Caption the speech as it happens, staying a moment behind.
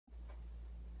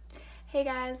Hey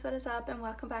guys, what is up and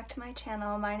welcome back to my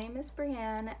channel. My name is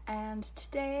Brienne and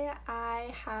today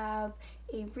I have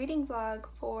a reading vlog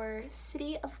for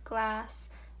City of Glass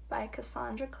by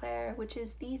Cassandra Clare, which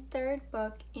is the third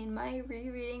book in my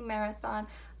rereading marathon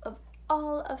of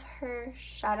all of her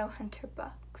Shadowhunter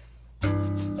books.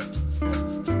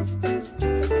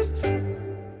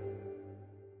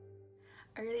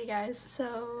 Alrighty guys,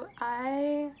 so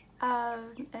I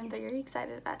am very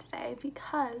excited about today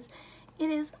because it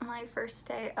is my first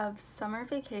day of summer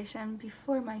vacation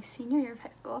before my senior year of high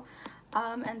school,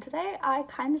 and today I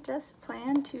kind of just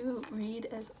plan to read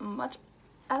as much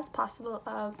as possible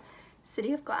of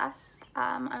City of Glass.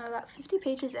 I'm about 50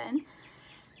 pages in,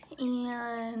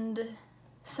 and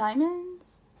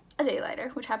Simon's a day later,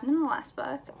 which happened in the last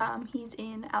book. He's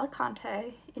in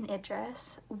Alicante in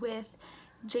Idris with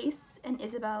Jace and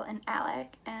Isabel and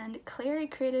Alec, and Clary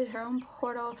created her own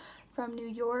portal from New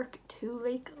York to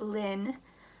Lake Lynn,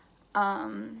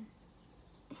 fell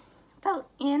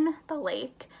in the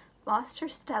lake, lost her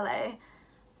stele,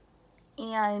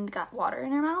 and got water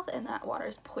in her mouth, and that water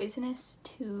is poisonous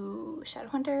to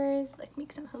Shadowhunters, like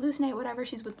makes them hallucinate, whatever.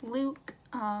 She's with Luke.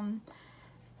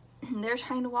 They're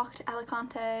trying to walk to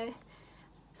Alicante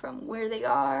from where they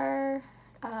are,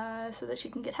 so that she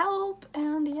can get help,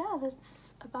 and yeah,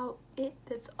 that's about it.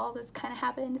 That's all that's kind of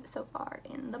happened so far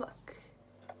in the book.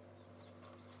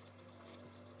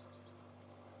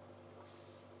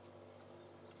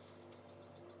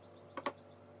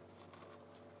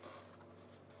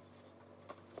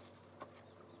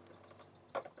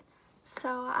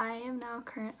 So I am now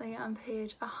currently on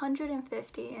page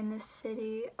 150 in the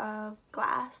City of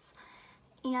Glass,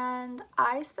 and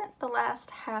I spent the last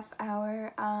half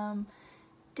hour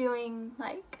doing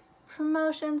like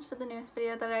promotions for the newest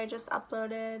video that I just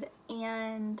uploaded,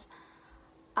 and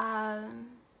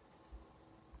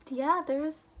yeah,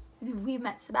 we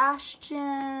met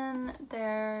Sebastian,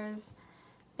 there's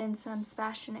been some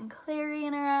Sebastian and Clary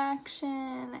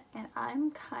interaction, and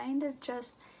I'm kind of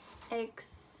just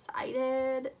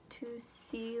excited to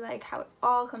see like how it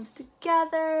all comes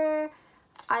together.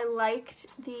 I liked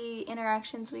the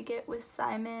interactions we get with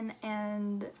Simon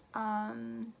and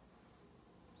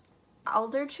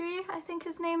Aldertree, I think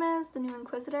his name is, the new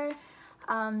Inquisitor,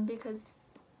 because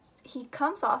he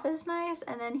comes off as nice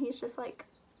and then he's just like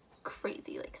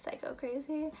crazy, like psycho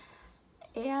crazy,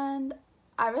 and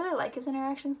I really like his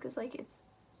interactions because like it's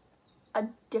a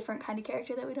different kind of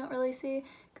character that we don't really see,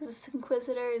 because this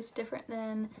Inquisitor is different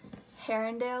than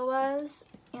Herondale was,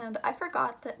 and I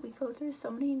forgot that we go through so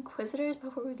many Inquisitors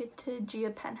before we get to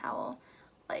Gia Penhowell.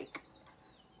 Like,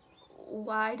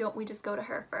 why don't we just go to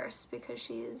her first, because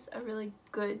she's a really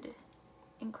good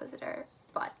Inquisitor.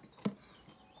 But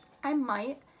I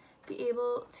might be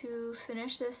able to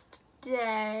finish this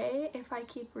today if I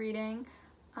keep reading.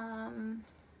 I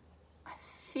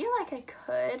feel like I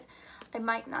could. I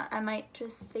might not. I might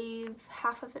just save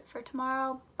half of it for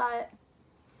tomorrow, but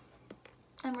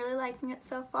I'm really liking it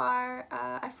so far.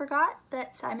 I forgot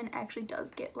that Simon actually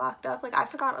does get locked up. Like, I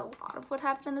forgot a lot of what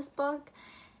happened in this book,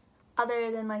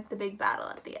 other than like the big battle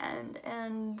at the end,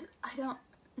 and I don't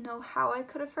know how I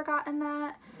could have forgotten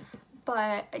that,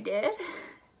 but I did.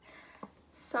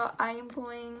 So I am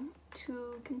going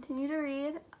to continue to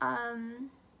read.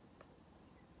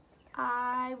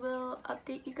 I will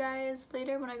update you guys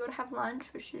later when I go to have lunch,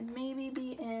 which should maybe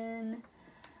be in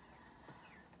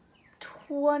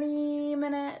 20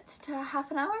 minutes to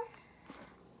half an hour,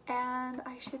 and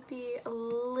I should be a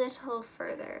little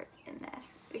further in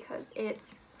this because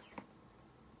it's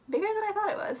bigger than I thought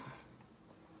it was.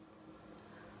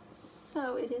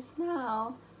 So it is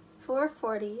now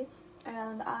 4:40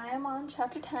 and I am on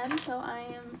chapter 10, so I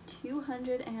am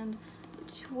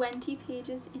 220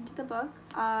 pages into the book.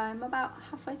 I'm about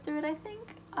halfway through it, I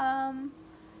think.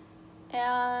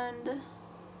 And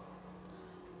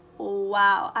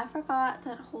wow, I forgot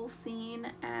that whole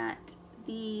scene at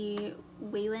the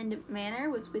Wayland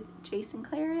Manor was with Jace and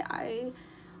Clary. I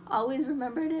always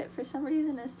remembered it for some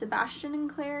reason as Sebastian and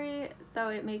Clary, though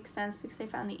it makes sense because they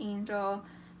found the angel,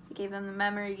 they gave them the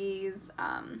memories.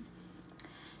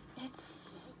 It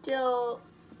still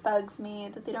bugs me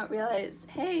that they don't realize,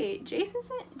 hey, Jace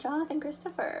isn't Jonathan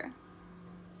Christopher.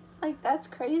 Like, that's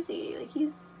crazy. Like,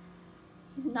 he's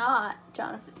not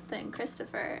Jonathan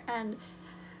Christopher. And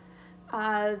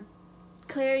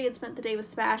Clary had spent the day with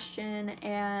Sebastian,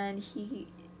 and he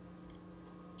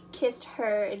kissed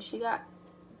her, and she got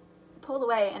pulled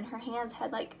away, and her hands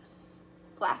had like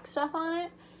black stuff on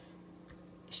it.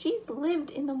 She's lived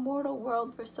in the mortal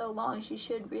world for so long, she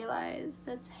should realize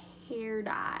that's hair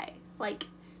dye. Like,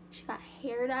 she got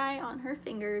hair dye on her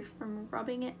fingers from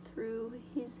rubbing it through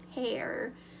his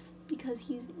hair. because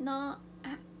he's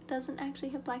doesn't actually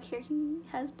have black hair. He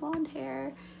has blonde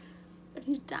hair, but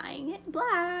he's dyeing it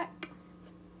black.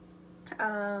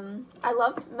 I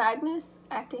love Magnus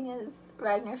acting as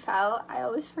Ragnar Fell. I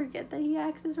always forget that he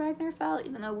acts as Ragnar Fell,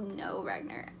 even though we know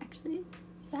Ragnar actually.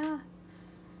 Yeah.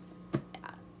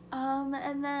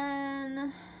 And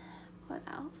then what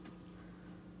else?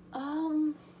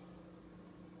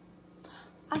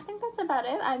 I think that's about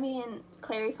it. I mean,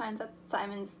 Clary finds out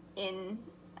Simon's in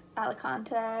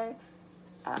Alicante.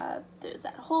 There's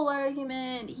that whole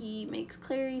argument. He makes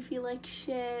Clary feel like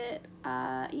shit.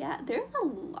 Yeah, there's a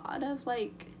lot of,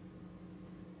 like,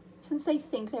 since they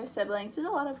think they're siblings, there's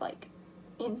a lot of, like,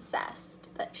 incest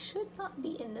that should not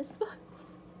be in this book.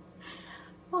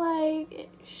 Like, it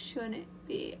shouldn't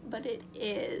be, but it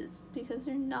is, because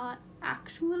they're not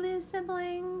actually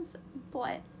siblings,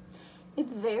 but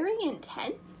it's very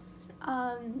intense.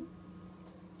 And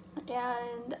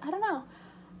I don't know.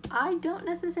 I don't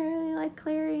necessarily like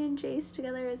Clary and Jace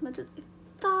together as much as I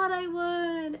thought I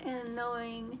would, and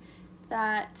knowing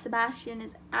that Sebastian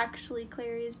is actually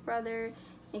Clary's brother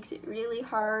makes it really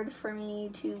hard for me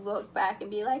to look back and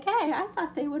be like, hey, I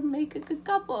thought they would make a good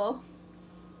couple.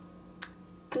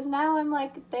 Because now I'm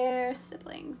like, they're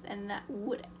siblings, and that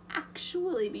would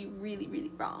actually be really,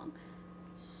 really wrong.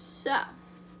 So,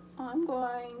 I'm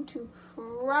going to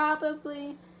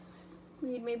probably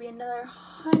read maybe another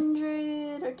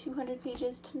 100 or 200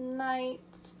 pages tonight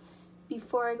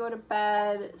before I go to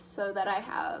bed, so that I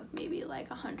have maybe like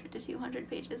 100 to 200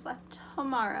 pages left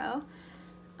tomorrow,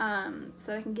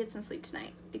 so I can get some sleep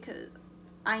tonight, because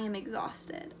I am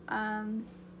exhausted, and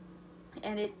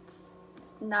it's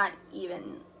not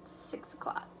even 6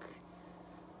 o'clock.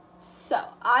 So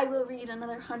I will read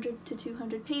another 100 to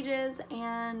 200 pages,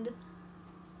 and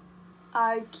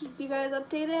I keep you guys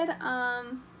updated.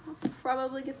 I'll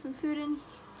probably get some food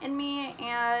in me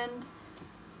and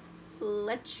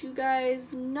let you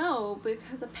guys know,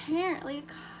 because apparently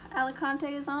Alicante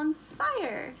is on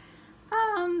fire.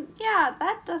 Yeah,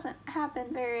 that doesn't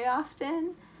happen very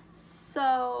often,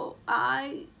 so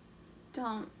I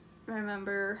don't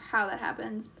remember how that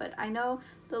happens, but I know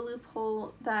the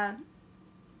loophole that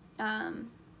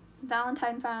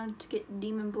Valentine found to get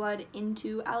demon blood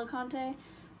into Alicante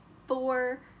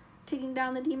for taking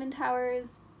down the demon towers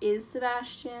is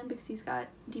Sebastian, because he's got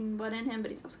demon blood in him,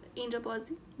 but he's also got angel blood,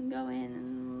 so he can go in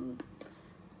and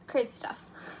crazy stuff.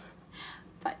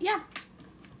 But yeah,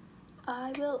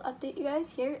 I will update you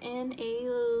guys here in a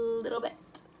little bit.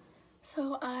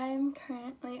 So I'm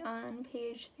currently on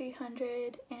page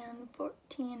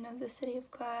 314 of the City of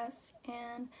Glass,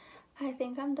 and I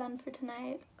think I'm done for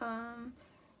tonight.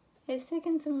 It's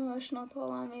taken some emotional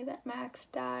toll on me that Max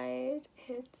died.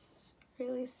 It's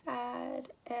really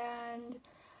sad, and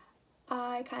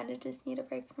I kind of just need a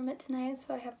break from it tonight,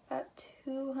 so I have about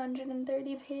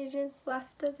 230 pages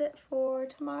left of it for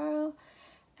tomorrow,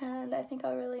 and I think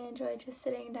I'll really enjoy just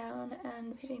sitting down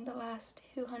and reading the last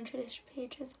 200-ish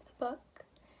pages of the book,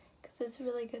 because it's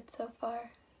really good so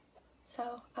far.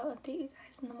 So I'll update you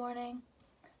guys in the morning.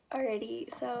 Alrighty,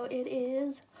 so it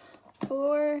is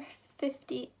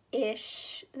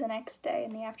 4:50-ish the next day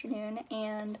in the afternoon,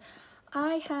 and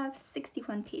I have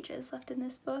 61 pages left in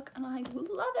this book, and I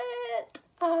love it!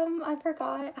 I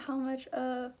forgot how much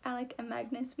of Alec and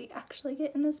Magnus we actually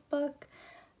get in this book,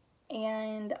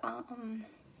 and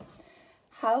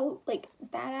how, like,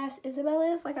 badass Isabel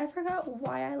is. Like, I forgot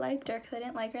why I liked her, because I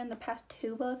didn't like her in the past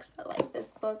 2 books, but, like,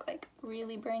 this book, like,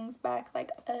 really brings back,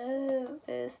 like, oh,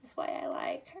 this is why I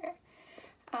like her.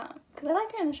 Because I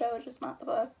like her in the show, just not the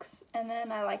books, and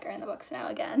then I like her in the books now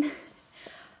again.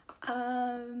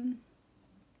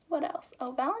 What else?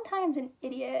 Oh, Valentine's an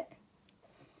idiot.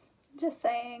 Just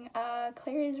saying.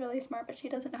 Clary's really smart, but she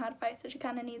doesn't know how to fight, so she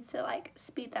kind of needs to, like,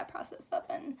 speed that process up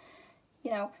and,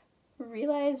 you know,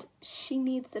 realize she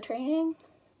needs the training,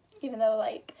 even though,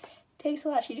 like, it takes a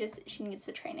lot. She needs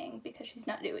the training because she's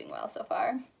not doing well so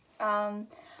far.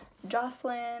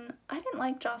 Jocelyn, I didn't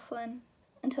like Jocelyn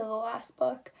until the last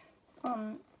book,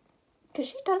 because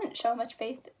she doesn't show much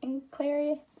faith in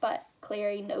Clary, but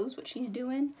Clary knows what she's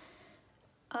doing.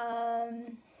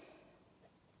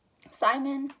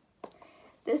 Simon,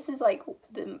 this is like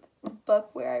the book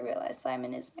where I realized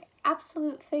Simon is my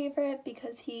absolute favorite,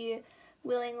 because he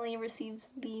willingly receives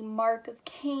the Mark of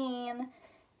Cain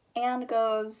and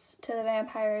goes to the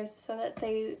vampires so that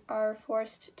they are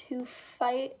forced to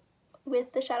fight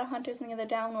with the Shadowhunters and the other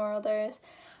Downworlders,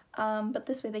 but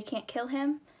this way they can't kill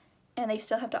him, and they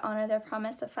still have to honor their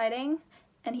promise of fighting,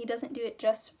 and he doesn't do it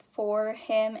just for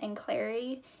him and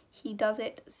Clary. He does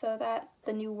it so that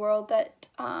the new world that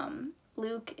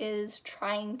Luke is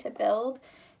trying to build,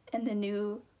 and the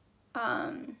new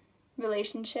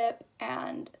relationship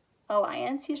and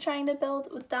alliance he's trying to build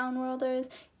with downworlders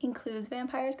includes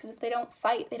vampires, because if they don't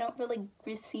fight, they don't really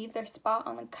receive their spot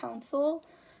on the council.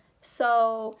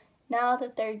 So now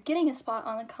that they're getting a spot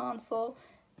on the council,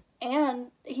 and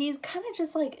he's kind of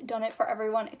just like done it for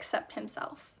everyone except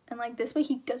himself, and like this way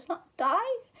he does not die,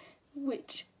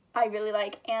 which I really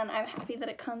like, and I'm happy that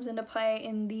it comes into play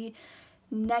in the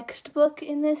next book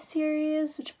in this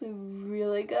series, which will be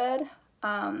really good.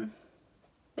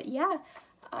 But yeah,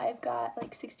 I've got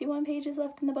like 61 pages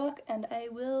left in the book, and I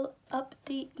will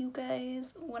update you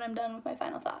guys when I'm done with my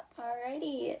final thoughts.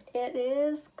 Alrighty, it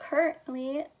is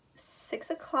currently 6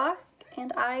 o'clock,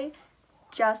 and I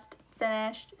just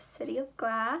finished City of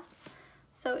Glass.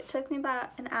 So it took me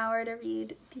about an hour to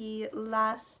read the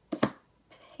last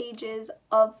pages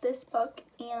of this book,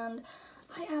 and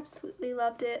I absolutely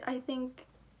loved it. I think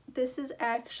this is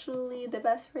actually the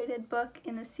best rated book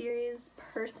in the series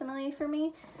personally for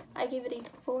me. I gave it a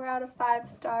 4 out of 5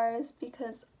 stars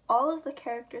because all of the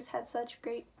characters had such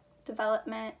great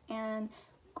development and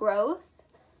growth.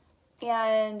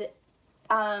 And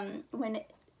when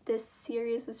this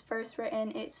series was first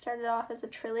written, it started off as a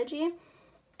trilogy,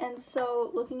 and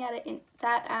so looking at it in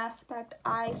that aspect,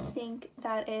 I think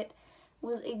that it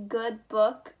was a good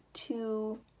book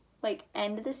to like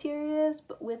end the series,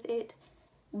 but with it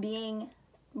being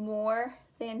more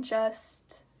than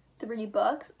just 3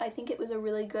 books, I think it was a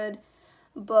really good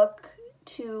book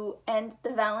to end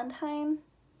the Valentine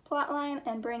plotline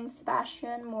and bring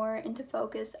Sebastian more into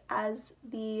focus as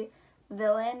the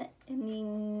villain in the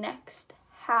next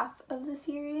half of the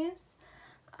series.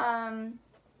 And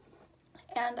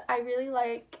I really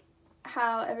like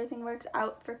how everything works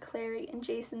out for Clary and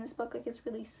Jason in this book. Like, it's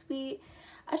really sweet.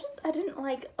 I didn't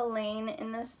like Elaine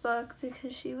in this book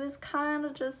because she was kind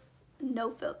of just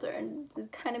no filter and was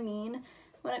kind of mean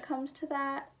when it comes to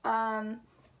that.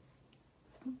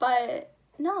 But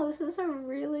no, this is a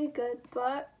really good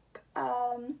book.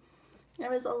 There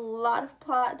was a lot of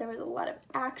plot, there was a lot of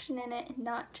action in it, and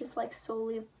not just like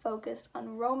solely focused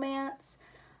on romance.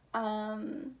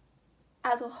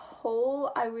 As a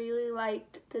whole, I really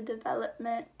liked the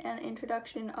development and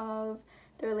introduction of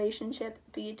the relationship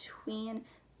between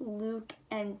Luke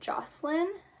and Jocelyn,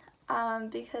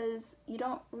 because you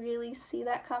don't really see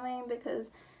that coming,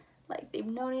 because like they've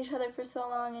known each other for so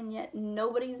long and yet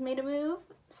nobody's made a move,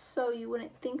 so you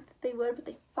wouldn't think that they would, but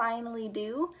they finally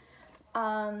do.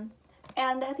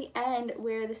 And at the end,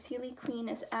 where the Seelie Queen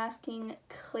is asking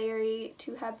Clary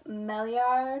to have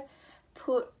Meliard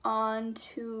put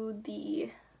onto the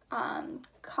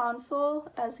console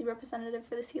as the representative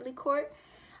for the Seelie Court,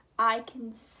 I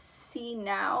can see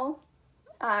now,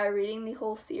 reading the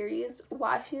whole series,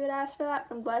 why she would ask for that.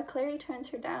 I'm glad Clary turns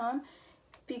her down,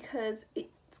 because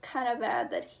it's kind of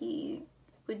bad that he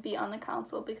would be on the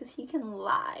council, because he can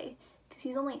lie, because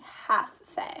he's only half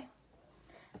Fae.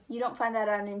 You don't find that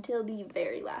out until the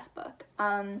very last book.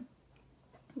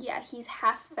 Yeah, he's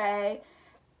half Fae.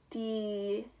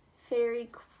 The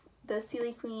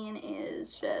Seelie Queen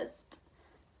is just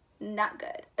not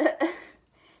good.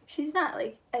 She's not,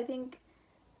 like, I think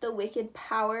the Wicked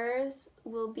Powers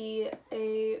will be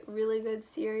a really good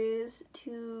series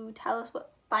to tell us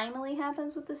what finally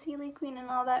happens with the Seelie Queen and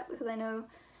all that, because I know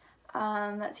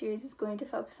that series is going to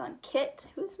focus on Kit,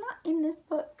 who's not in this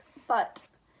book, but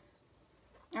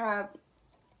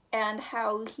and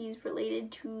how he's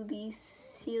related to the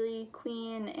Seelie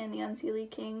Queen and the Unseelie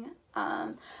King.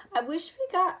 I wish we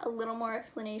got a little more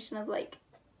explanation of like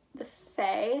the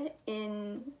Fae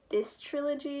in this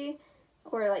trilogy,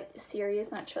 or like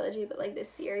series, not trilogy, but like this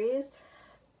series,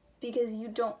 because you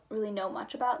don't really know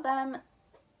much about them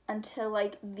until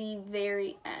like the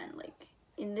very end. Like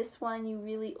in this one, you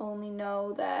really only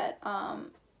know that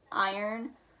iron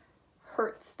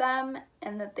hurts them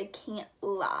and that they can't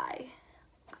lie,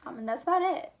 and that's about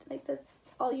it. Like, that's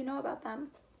all you know about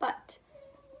them. But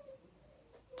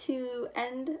to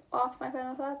end off my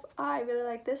final thoughts, I really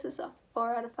like this. It's a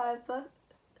 4 out of 5 book,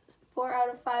 4 out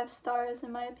of 5 stars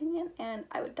in my opinion, and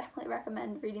I would definitely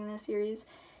recommend reading this series,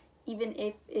 even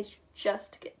if it's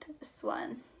just to get to this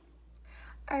one.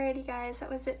 Alrighty guys, that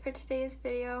was it for today's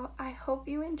video. I hope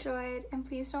you enjoyed, and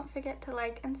please don't forget to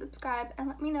like and subscribe, and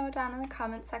let me know down in the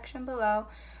comment section below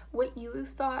what you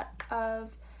thought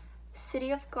of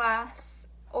City of Glass,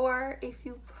 or if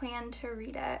you plan to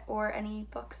read it, or any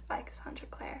books by Cassandra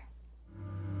Clare.